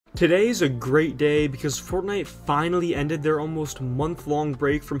Today is a great day because Fortnite finally ended their almost month-long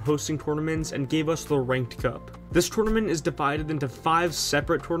break from hosting tournaments and gave us the Ranked Cup. This tournament is divided into 5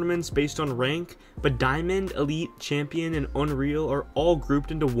 separate tournaments based on rank, but Diamond, Elite, Champion, and Unreal are all grouped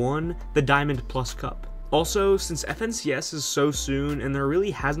into one, the Diamond Plus Cup. Also, since FNCS is so soon and there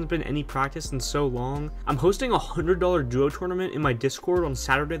really hasn't been any practice in so long, I'm hosting a $100 duo tournament in my Discord on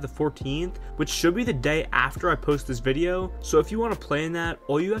Saturday the 14th, which should be the day after I post this video. So if you want to play in that,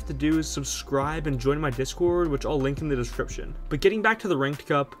 all you have to do is subscribe and join my Discord, which I'll link in the description. But getting back to the Ranked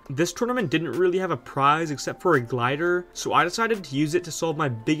Cup, this tournament didn't really have a prize except for a glider, so I decided to use it to solve my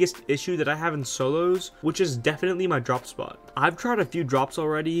biggest issue that I have in solos, which is definitely my drop spot. I've tried a few drops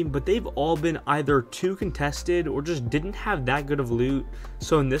already, but they've all been either too contested or just didn't have that good of loot.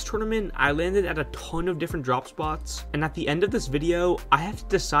 So in this tournament, I landed at a ton of different drop spots, and at the end of this video, I have to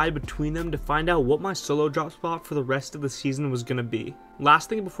decide between them to find out what my solo drop spot for the rest of the season was gonna be. Last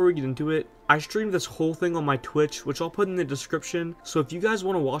thing before we get into it, I streamed this whole thing on my Twitch, which I'll put in the description, so if you guys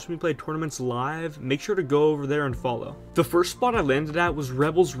want to watch me play tournaments live, make sure to go over there and follow. The first spot I landed at was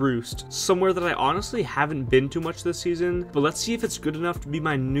Rebel's Roost, somewhere that I honestly haven't been too much this season, but let's see if it's good enough to be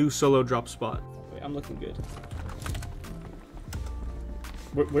my new solo drop spot. Wait, I'm looking good.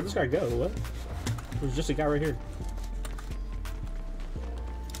 Where'd this guy go? What? There's just a guy right here.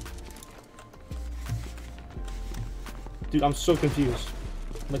 Dude, I'm so confused.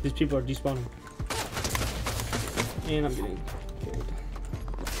 Like, these people are despawning. And I'm getting killed.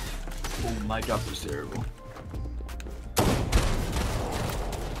 Oh, my drop was terrible.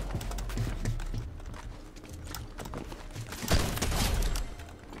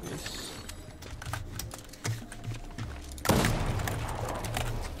 Nice.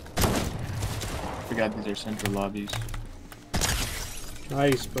 Forgot these are central lobbies.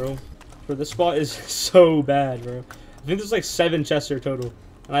 Nice, bro. Bro, this spot is so bad, bro. I think there's like 7 chests here total,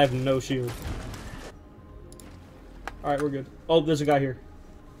 and I have no shield. Alright, we're good. Oh, there's a guy here.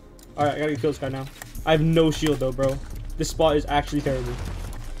 Alright, I gotta kill this guy now. I have no shield though, bro. This spot is actually terrible.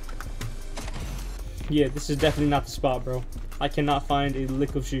 Yeah, this is definitely not the spot, bro. I cannot find a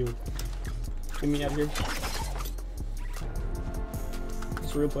lick of shield. Get me out of here. Is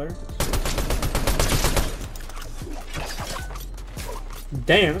this a real player?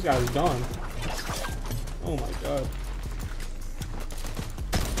 Damn, this guy is gone. Oh my god.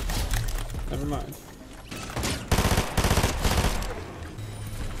 Never mind.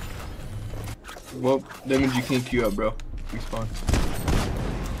 Well, that means you can't queue up, bro. Respawn.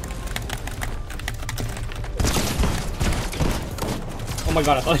 Oh my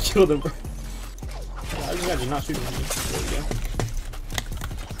god, I thought I killed him, bro. Yeah, this guy did not shoot at me. There we go.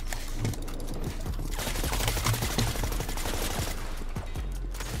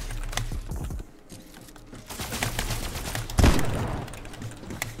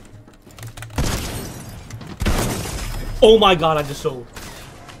 Oh my god, I just sold.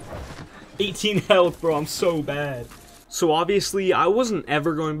 18 health, bro. I'm so bad. So obviously, I wasn't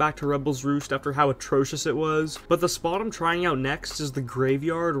ever going back to Rebel's Roost after how atrocious it was, but the spot I'm trying out next is the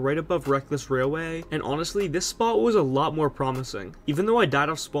Graveyard right above Reckless Railway, and honestly, this spot was a lot more promising. Even though I died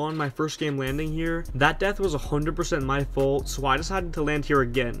off spawn my first game landing here, that death was 100% my fault, so I decided to land here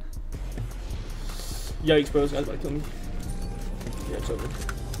again. Yikes, bro. This guy's about to kill me. Yeah, it's over.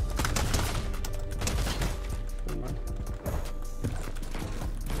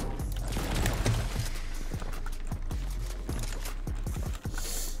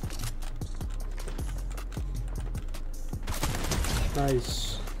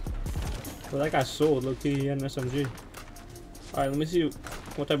 Nice. Well, that guy sold. Look, he had an SMG. Alright, let me see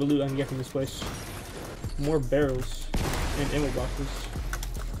what type of loot I can get from this place. More barrels and ammo boxes.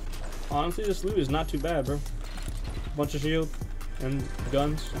 Honestly, this loot is not too bad, bro. Bunch of shield and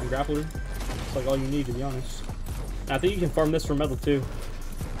guns and grappler. It's like all you need, to be honest. And I think you can farm this for metal too.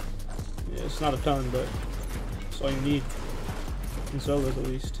 Yeah, it's not a ton, but it's all you need. In solos, at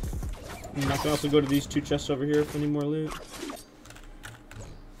least. And I can also go to these 2 chests over here if I need more loot.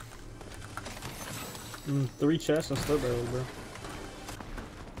 3 chests and slow barrels, bro.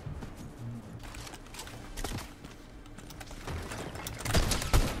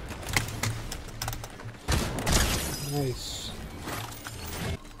 Nice.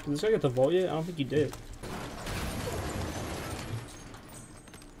 Did this guy get the vault yet? I don't think he did.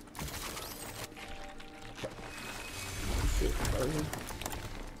 Shit,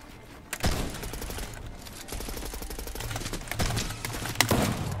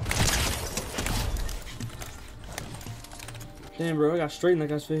 damn, bro, I got straight in that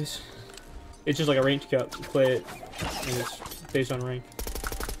guy's face. It's just like a ranked cup. You play it, and it's based on rank.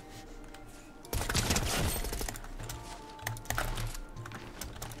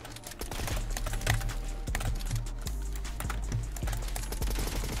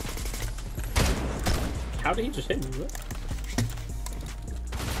 How did he just hit me? What?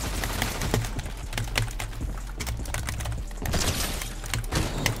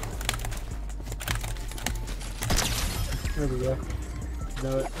 There we go.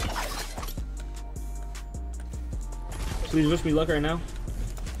 Know it. Please wish me luck right now.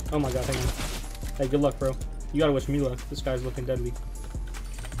 Oh my god, thank you. Hey, good luck, bro. You gotta wish me luck. This guy's looking deadly.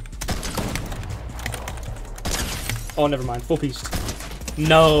 Oh, never mind. Full piece.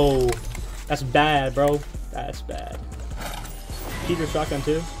 No! That's bad, bro. That's bad. Keep your shotgun,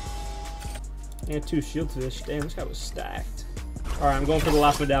 too. And 2 shield fish. Damn, this guy was stacked. Alright, I'm going for the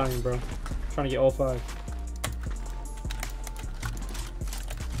last medallion, bro. I'm trying to get all 5.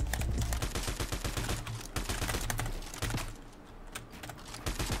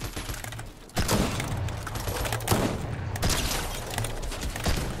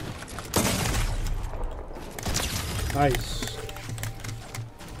 Nice.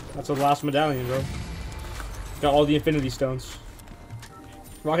 That's the last medallion, bro. Got all the infinity stones.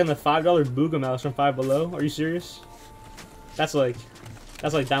 Rocking the $5 Booga mouse from Five Below. Are you serious? That's like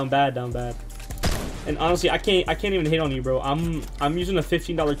down bad, down bad. And honestly, I can't even hate on you, bro. I'm using a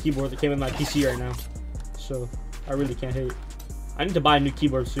 $15 keyboard that came with my PC right now, so I really can't hate. I need to buy a new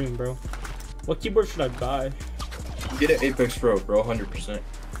keyboard soon, bro. What keyboard should I buy? Get an Apex Pro, bro, 100%.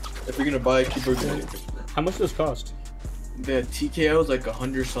 If you're gonna buy a keyboard, get an Apex Pro. How much does this cost? The TKO is like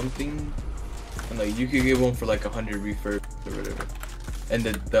 100 something, and like you could get one for like 100 refurb or whatever. And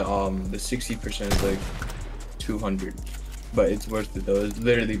the 60% is like 200, but it's worth it though. It's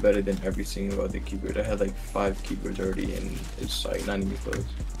literally better than every single other keyboard. I had like 5 keyboards already, and it's like not even close.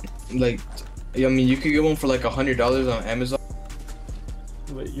 Like, I mean, you could get one for like $100 on Amazon.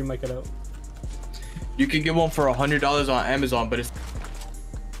 Wait, you might cut out. You could get one for $100 on Amazon, but it's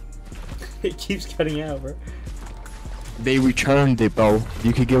It keeps cutting out, bro. They returned it, bro.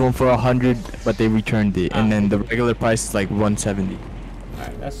 You could get one for 100, but they returned it, and then the regular price is like 170.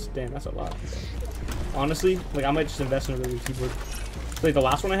 Alright, that's a lot. Honestly, like I might just invest in a really good keyboard. Like the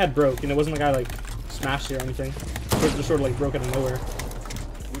last one I had broke, and it wasn't like I like smashed it or anything. It just sort of like broke out of nowhere.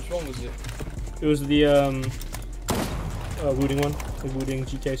 Which one was it? It was the Wooting one, the Wooting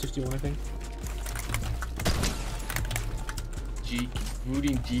GK61, I think.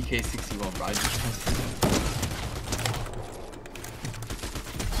 Wooting GK61, bro. I just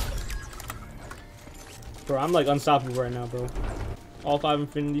Bro, I'm like unstoppable right now, bro. All 5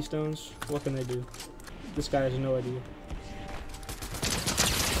 infinity stones. What can they do? This guy has no idea.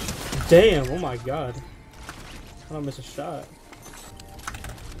 Damn! Oh my god. I don't miss a shot.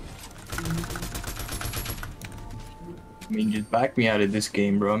 I mean, just back me out of this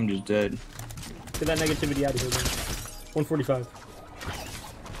game, bro. I'm just dead. Get that negativity out of here, man. 145.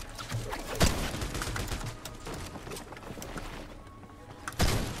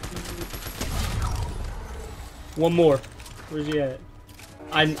 One more. Where's he at?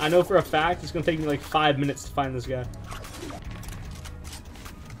 I know for a fact it's gonna take me like 5 minutes to find this guy.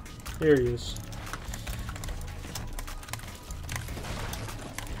 There he is.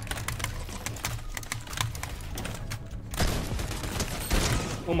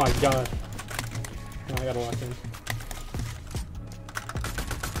 Oh my god. No, I gotta lock in.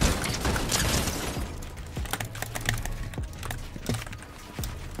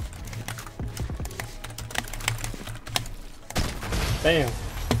 Damn.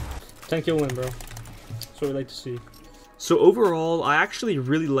 10 kill win, bro. That's what we like to see. So overall, I actually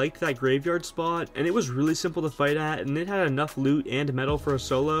really liked that graveyard spot, and it was really simple to fight at, and it had enough loot and metal for a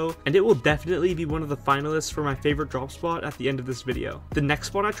solo, and it will definitely be one of the finalists for my favorite drop spot at the end of this video. The next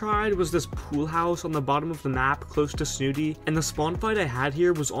spot I tried was this pool house on the bottom of the map close to Snooty, and the spawn fight I had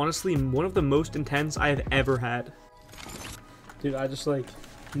here was honestly one of the most intense I have ever had. Dude, I just like,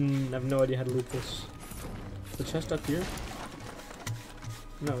 I have no idea how to loot this. The chest up here?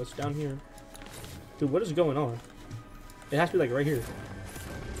 No, it's down here. Dude, what is going on? It has to be like right here.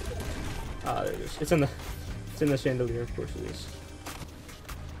 Ah, there it is. It's in the chandelier, of course it is.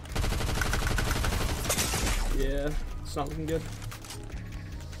 Yeah, it's not looking good.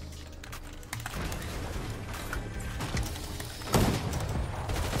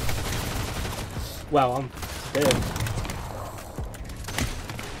 Wow, I'm dead.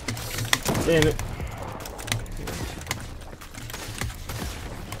 Damn it.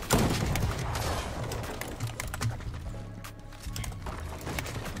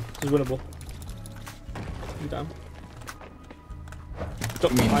 This is winnable. I'm down.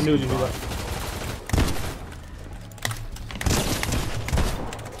 I knew you knew that.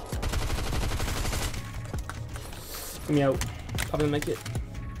 Get me out. I'm gonna make it.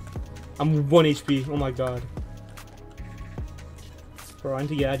 I'm 1 HP. Oh my god. Bro, I need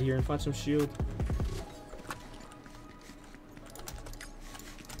to get out of here and find some shield.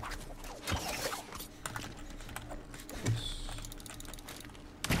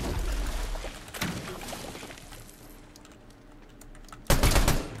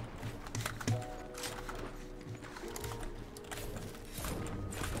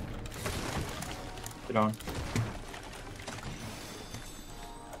 down.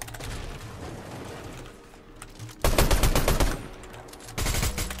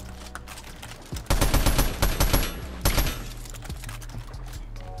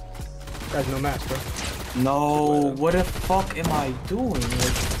 Guy's no match, bro. No, what the fuck am I doing?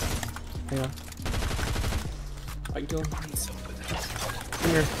 Like, Hang on. How you doing?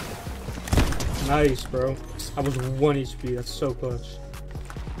 Come here. Nice, bro. I was 1 HP. That's so clutch.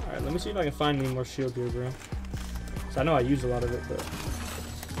 Alright, let me see if I can find any more shield here, bro. So I know I used a lot of it, but...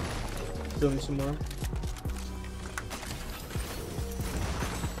 Fill me some more.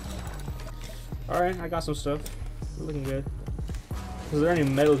 Alright, I got some stuff. We're looking good. Is there any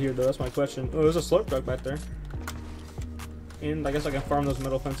metal here, though? That's my question. Oh, there's a slurp truck back there. And I guess I can farm those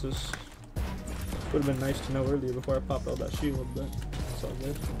metal fences. Would have been nice to know earlier before I popped all that shield, but it's all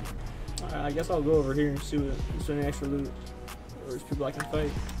good. Alright, I guess I'll go over here and see if there's any extra loot. Or there's people I can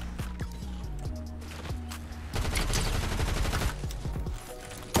fight.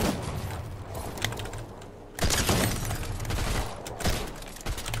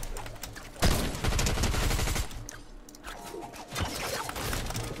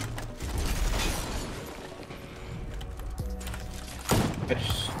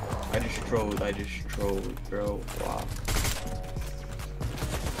 I just trolled, bro. Wow.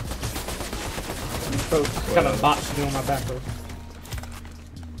 Bro, what kind of bots doing on my back, bro?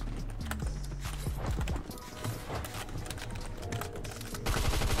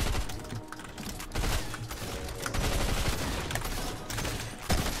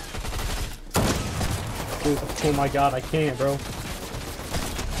 Oh my god, I can't, bro. I'm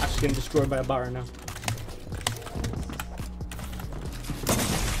just getting destroyed by a bot right now.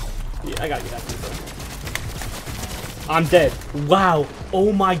 Yeah, I gotta get out of here, bro. I'm dead. Wow.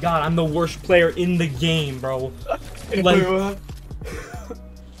 Oh my god, I'm the worst player in the game, bro. Like,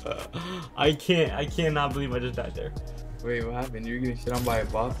 I cannot believe I just died there. Wait, what happened? You're getting shit on by a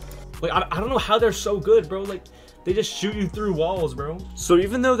bot? Like, I don't know how they're so good, bro. Like, they just shoot you through walls, bro. So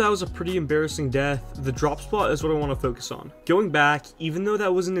even though that was a pretty embarrassing death, the drop spot is what I want to focus on. Going back, even though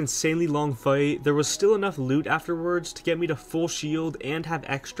that was an insanely long fight, there was still enough loot afterwards to get me to full shield and have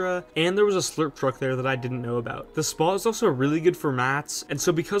extra, and there was a slurp truck there that I didn't know about. The spot is also really good for mats, and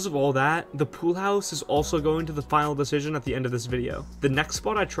so because of all that, the pool house is also going to the final decision at the end of this video. The next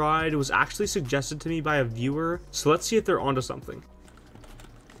spot I tried was actually suggested to me by a viewer, so let's see if they're onto something.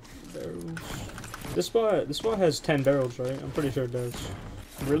 This spot has 10 barrels, right? I'm pretty sure it does.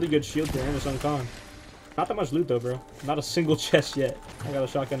 Really good shield here, and it's uncon. Not that much loot though, bro. Not a single chest yet. I got a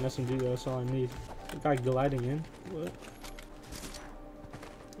shotgun SMG though, that's all I need. The guy gliding in. What?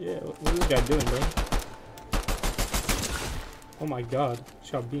 Yeah, what is this guy doing, bro? Oh my god,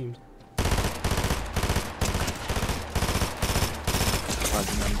 just got beamed.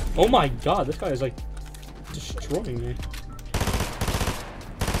 Oh my god, this guy is like destroying me.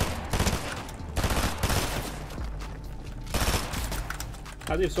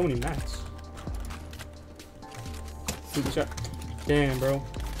 How do they have so many mats? Dude, this guy... Damn, bro.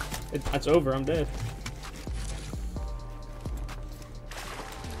 That's over. I'm dead.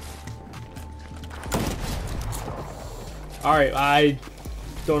 Alright, I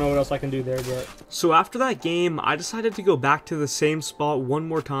don't know what else I can do there, but... So after that game, I decided to go back to the same spot one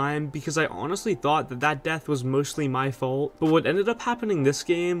more time because I honestly thought that that death was mostly my fault. But what ended up happening this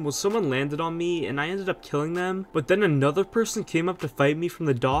game was someone landed on me and I ended up killing them. But then another person came up to fight me from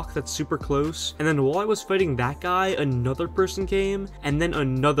the dock that's super close. And then while I was fighting that guy, another person came and then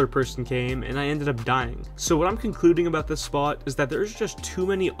another person came and I ended up dying. So what I'm concluding about this spot is that there's just too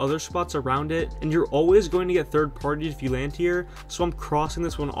many other spots around it and you're always going to get third parties if you land here. So I'm crossing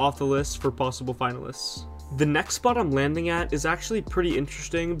this one off the list for possible finalists. The next spot I'm landing at is actually pretty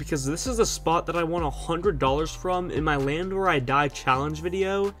interesting because this is the spot that I won $100 from in my Land Where I Die challenge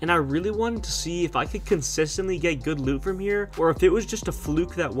video, and I really wanted to see if I could consistently get good loot from here or if it was just a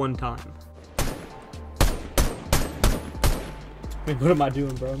fluke that one time. Wait, what am I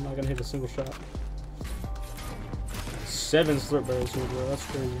doing, bro? I'm not gonna hit a single shot. 7 slurp barrels here, bro. That's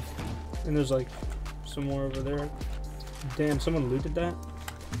crazy. And there's like some more over there. Damn, someone looted that?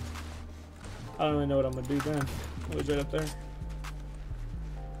 I don't really know what I'm gonna do then. It was right up there.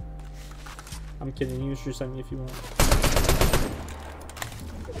 I'm kidding, you should send me if you want.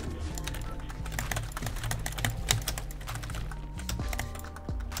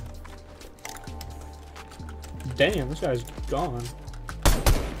 Damn, this guy's gone.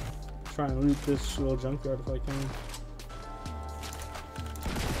 Try and loot this little junkyard if I can.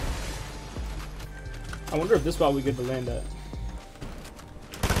 I wonder if this spot we get to land at.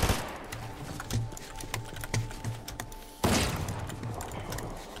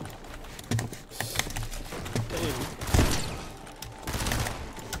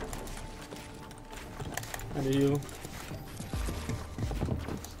 I need you.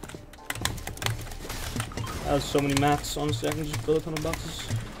 I have so many mats. Honestly, I can just build a ton of boxes.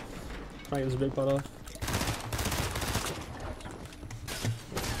 Try to get this big pot off.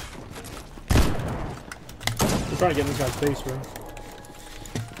 I'm trying to get in this guy's face, bro.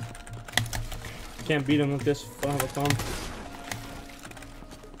 Can't beat him with this. I don't have a thumb.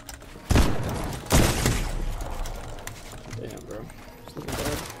 Damn, bro. It's looking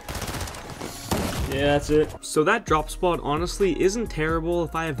bad. Yeah, that's it. So that drop spot honestly isn't terrible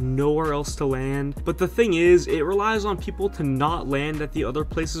if I have nowhere else to land, but the thing is, it relies on people to not land at the other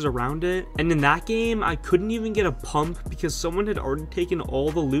places around it, and in that game, I couldn't even get a pump because someone had already taken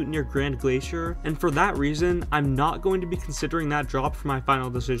all the loot near Grand Glacier, and for that reason, I'm not going to be considering that drop for my final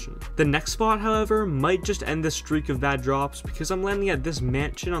decision. The next spot, however, might just end the streak of bad drops because I'm landing at this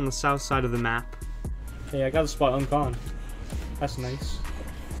mansion on the south side of the map. Hey, I got a spot uncon. That's nice.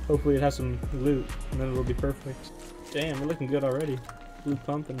 Hopefully it has some loot, and then it'll be perfect. Damn, we're looking good already. Blue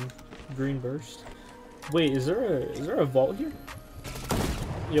pump and green burst. Wait, is there a vault here?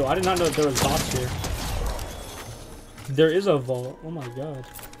 Yo, I did not know that there was vaults here. There is a vault. Oh my god.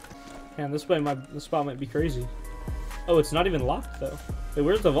 Man, this spot might be crazy. Oh, it's not even locked though. Wait,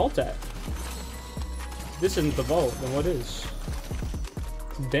 where's the vault at? This isn't the vault. Then what is?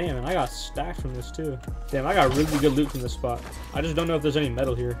 Damn, and I got stacked from this too. Damn, I got really good loot from this spot. I just don't know if there's any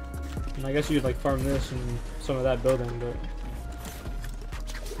metal here. And I guess you could like farm this and some of that building, but...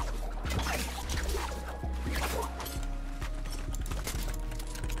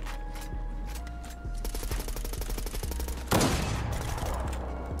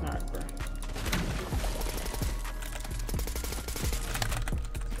 Alright, bro.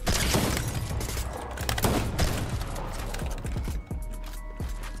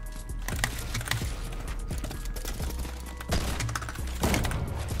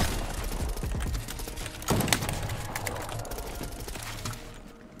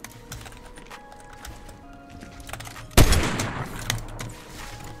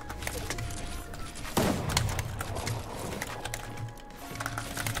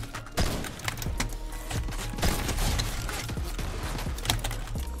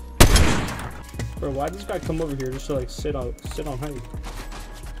 Bro, why did this guy come over here just to like sit on height?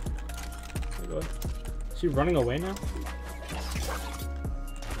 Wait, what? Is he running away now?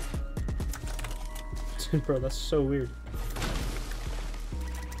 Bro, that's so weird.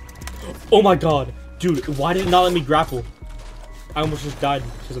 Oh my god! Dude, why did it not let me grapple? I almost just died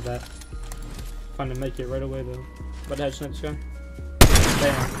because of that. Trying to make it right away though. But I just this guy.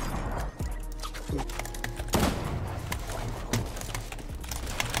 Damn.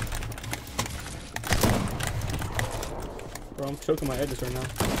 Bro, I'm choking my edges right now.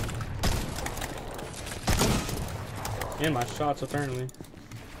 And my shots, apparently.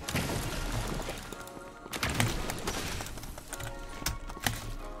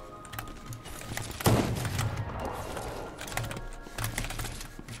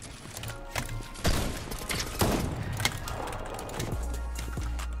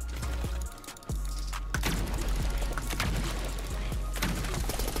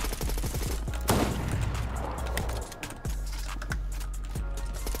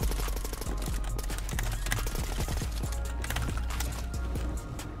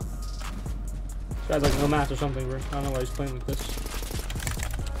 Guy's like no match or something, bro. I don't know why he's playing like this.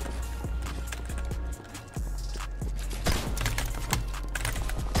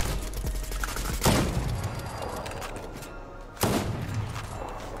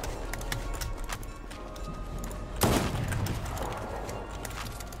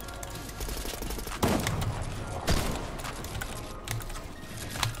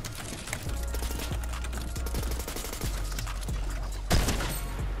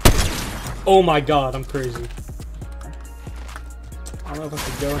 Oh my god, I'm crazy. I don't know if I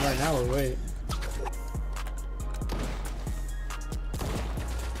should go in right now or wait.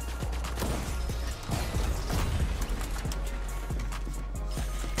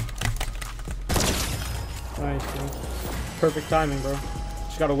 Nice, bro. Perfect timing, bro.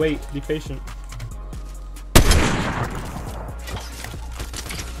 Just gotta wait. Be patient.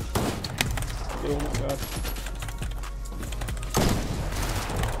 Oh my god.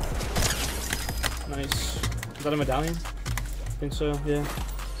 Nice. Is that a medallion? I think so, yeah.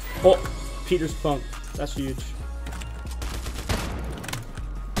 Oh! Peter's pump. That's huge.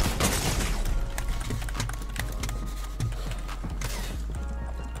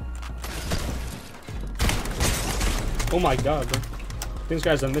 Oh my god, bro. This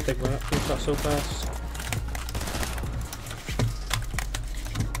guy's a mythic, bro. He shot so fast.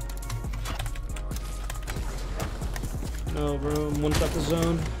 No, bro. I'm one shot the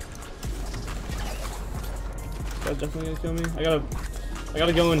zone. That's definitely gonna kill me. I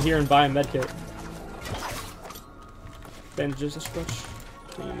gotta go in here and buy a medkit. Bandages, this much.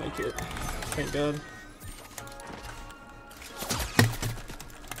 Can you make it? Thank God.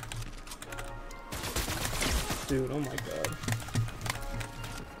 Dude, oh my God.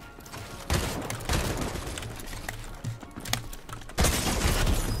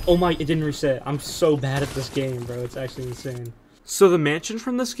 Oh my, it didn't reset. I'm so bad at this game, bro. It's actually insane. So the mansion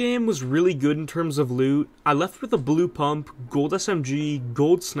from this game was really good in terms of loot. I left with a blue pump, gold SMG,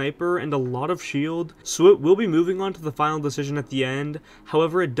 gold sniper, and a lot of shield, so it will be moving on to the final decision at the end.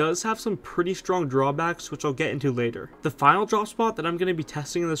 However, it does have some pretty strong drawbacks, which I'll get into later. The final drop spot that I'm going to be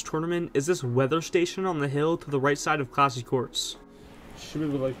testing in this tournament is this weather station on the hill to the right side of Classy Courts. Should we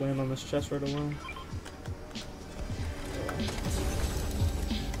like land on this chest right away?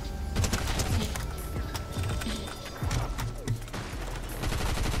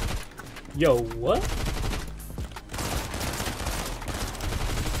 Yo, what?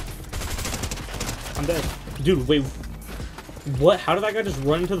 I'm dead. Dude, wait. What? How did that guy just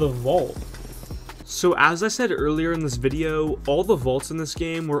run into the vault? So as I said earlier in this video, all the vaults in this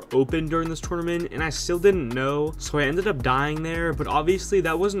game were open during this tournament and I still didn't know, so I ended up dying there, but obviously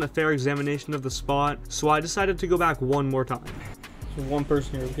that wasn't a fair examination of the spot, so I decided to go back one more time. So one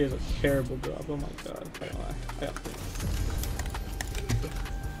person here, he has a terrible drop. Oh my God. I got this.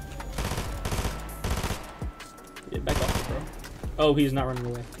 Yeah, back off, bro. Oh, he's not running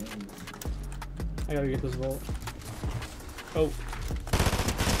away. I gotta get this vault. Oh.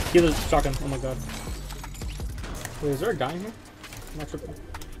 He has a shotgun. Oh my God. Wait, is there a guy in here? I'm not tripping.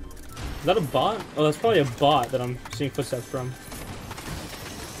 Is that a bot? Oh, that's probably a bot that I'm seeing footsteps from.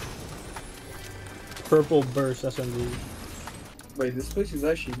 Purple burst SMG. Wait, this place is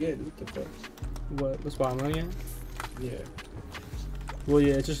actually good. What the fuck? What? The spot I'm running at? Yeah. Well,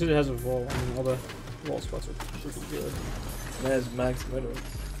 yeah, it's just that it has a vault. I mean, all the vault spots are pretty good. And it has max metal.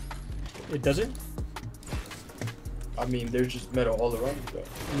 It doesn't? I mean, there's just metal all around you, bro.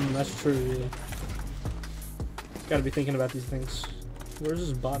 That's true, yeah. Gotta be thinking about these things. Where's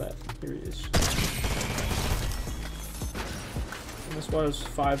this bot at? Here he is. And this spot has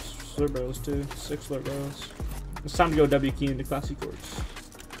 5 slurp barrels too. 6 slurp barrels. It's time to go W key into Classy Courts.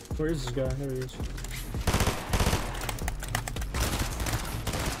 Where is this guy? There he is.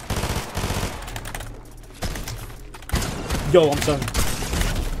 Yo, I'm done.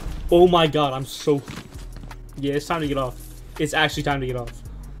 Oh my God, I'm so... Yeah, it's time to get off. It's actually time to get off.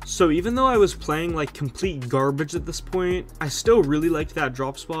 So even though I was playing like complete garbage at this point, I still really liked that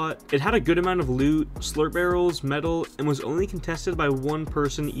drop spot. It had a good amount of loot, slurp barrels, metal, and was only contested by one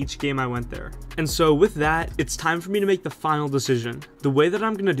person each game I went there. And so with that, it's time for me to make the final decision. The way that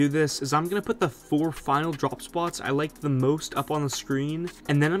I'm gonna do this is I'm gonna put the 4 final drop spots I liked the most up on the screen,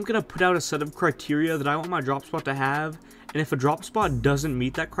 and then I'm gonna put out a set of criteria that I want my drop spot to have, and if a drop spot doesn't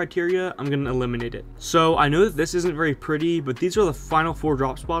meet that criteria, I'm going to eliminate it. So I know that this isn't very pretty, but these are the final 4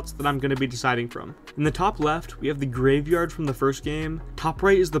 drop spots that I'm going to be deciding from. In the top left, we have the graveyard from the first game, top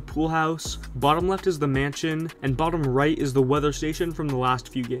right is the pool house, bottom left is the mansion, and bottom right is the weather station from the last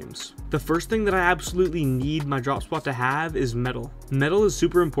few games. The first thing that I absolutely need my drop spot to have is metal. Metal is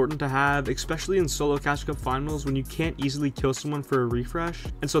super important to have, especially in solo Cash Cup finals when you can't easily kill someone for a refresh,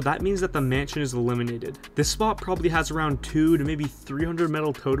 and so that means that the mansion is eliminated. This spot probably has around 200 to maybe 300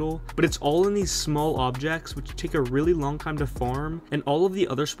 metal total, but it's all in these small objects which take a really long time to farm, and all of the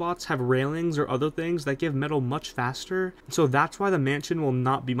other spots have railings or other things that give metal much faster, so that's why the mansion will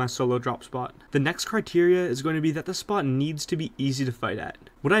not be my solo drop spot. The next criteria is going to be that the spot needs to be easy to fight at.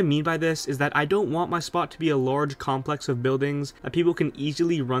 What I mean by this is that I don't want my spot to be a large complex of buildings that people can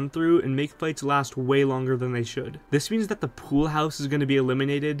easily run through and make fights last way longer than they should. This means that the pool house is going to be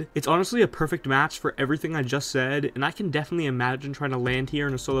eliminated. It's honestly a perfect match for everything I just said, and I can definitely imagine trying to land here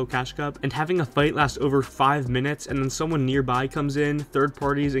in a solo Cash Cup and having a fight last over 5 minutes and then someone nearby comes in, third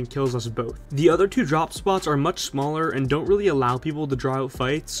parties, and kills us both. The other 2 drop spots are much smaller and don't really allow people to draw out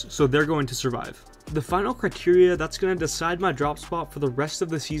fights, so they're going to survive. The final criteria that's going to decide my drop spot for the rest of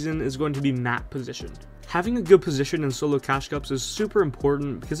the season is going to be map position. Having a good position in solo Cash Cups is super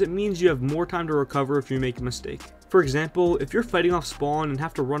important because it means you have more time to recover if you make a mistake. For example, if you're fighting off spawn and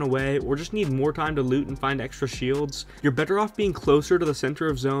have to run away or just need more time to loot and find extra shields, you're better off being closer to the center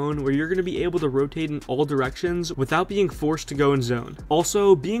of zone where you're going to be able to rotate in all directions without being forced to go in zone.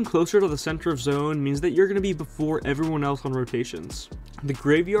 Also, being closer to the center of zone means that you're going to be before everyone else on rotations. The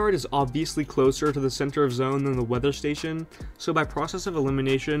graveyard is obviously closer to the center of zone than the weather station, so by process of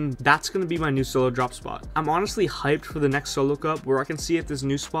elimination, that's going to be my new solo drop spot. I'm honestly hyped for the next solo cup where I can see if this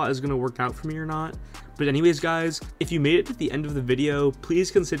new spot is going to work out for me or not, But anyways guys, if you made it to the end of the video, please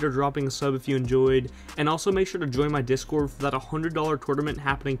consider dropping a sub if you enjoyed, and also make sure to join my Discord for that $100 tournament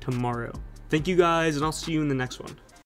happening tomorrow. Thank you guys, and I'll see you in the next one.